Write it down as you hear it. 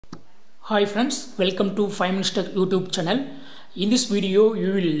Hi friends, welcome to 5 Minutes Tech YouTube channel. In this video,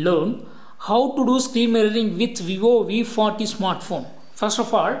 you will learn how to do screen mirroring with Vivo V40 smartphone. First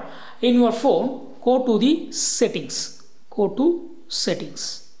of all, in your phone, go to the settings. Go to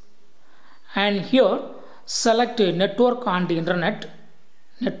settings. And here, select network and internet.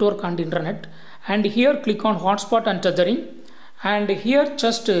 Network and internet. And here, click on hotspot and tethering. And here,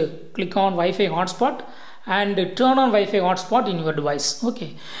 just click on Wi-Fi hotspot. And turn on Wi-Fi hotspot in your device.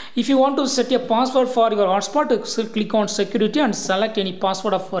 Okay, if you want to set a password for your hotspot, click on security and select any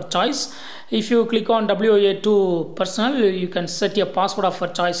password of your choice. If you click on WA2 personal, you can set a password of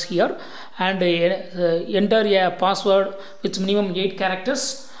your choice here and enter a password with minimum 8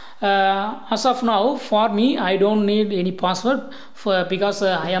 characters. As of now, for me, I don't need any password because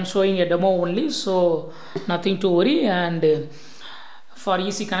I am showing a demo only, so nothing to worry. And for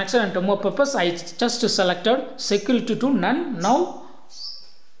easy connection and demo purpose, I just selected security to none. Now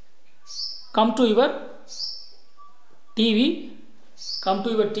come to your TV,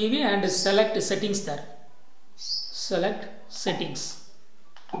 and select settings there. Select settings.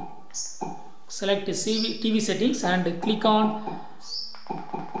 Select TV settings and click on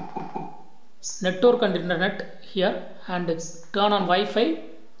network and internet here and turn on Wi-Fi,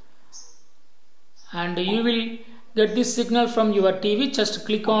 and you will get this signal from your TV. Just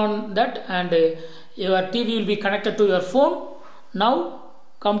click on that and your TV will be connected to your phone. Now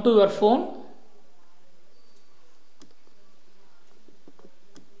come to your phone.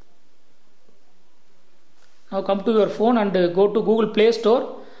 Now come to your phone and go to Google Play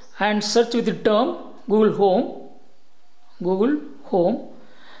Store and search with the term Google Home.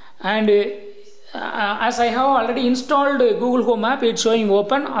 And as I have already installed Google Home app, it's showing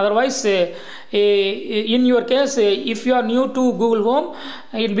open. Otherwise, in your case, if you are new to Google Home,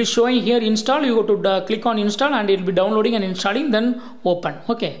 it will be showing here install. You go to click on install and it will be downloading and installing, then open.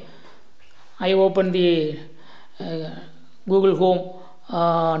 Okay, I open the Google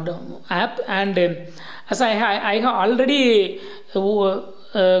Home app, and as I have already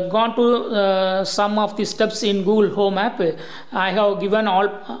gone to some of the steps in Google Home app. I have given all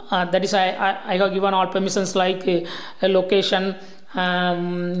I have given all permissions like location,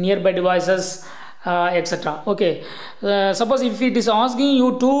 nearby devices, etc. Okay, suppose if it is asking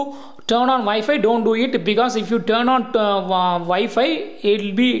you to turn on Wi-Fi, don't do it, because if you turn on Wi-Fi, it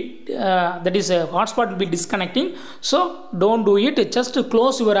will be hotspot will be disconnecting. So don't do it. Just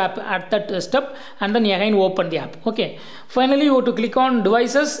close your app at that step and then again open the app. Okay, finally you have to click on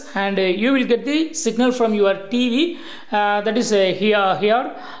devices and you will get the signal from your TV. That is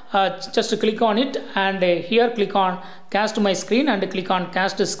here. Just click on it and here click on cast my screen and click on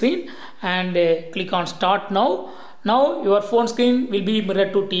cast screen and click on start now. Now your phone screen will be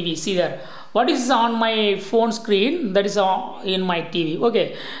mirrored to TV. See there, what is on my phone screen, that is in my TV.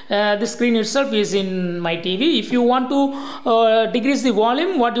 Okay, the screen itself is in my TV. If you want to decrease the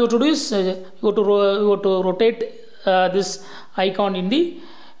volume, what you have to do is you have to rotate this icon in the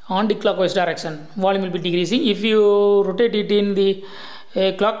anti-clockwise direction. Volume will be decreasing. If you rotate it in the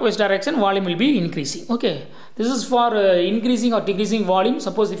clockwise direction, volume will be increasing. Okay, this is for increasing or decreasing volume.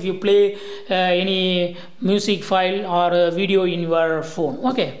 Suppose if you play any music file or video in your phone.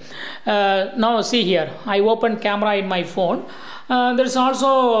 Okay, now see here, I open camera in my phone. There is also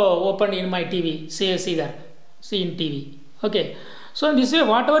open in my TV. See there, see in TV. Okay, so in this way,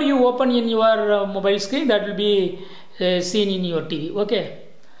 whatever you open in your mobile screen, that will be seen in your TV. Okay,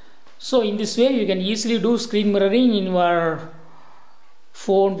 so in this way you can easily do screen mirroring in your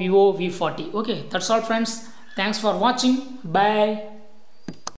phone Vivo V40. Okay, that's all friends. Thanks for watching. Bye.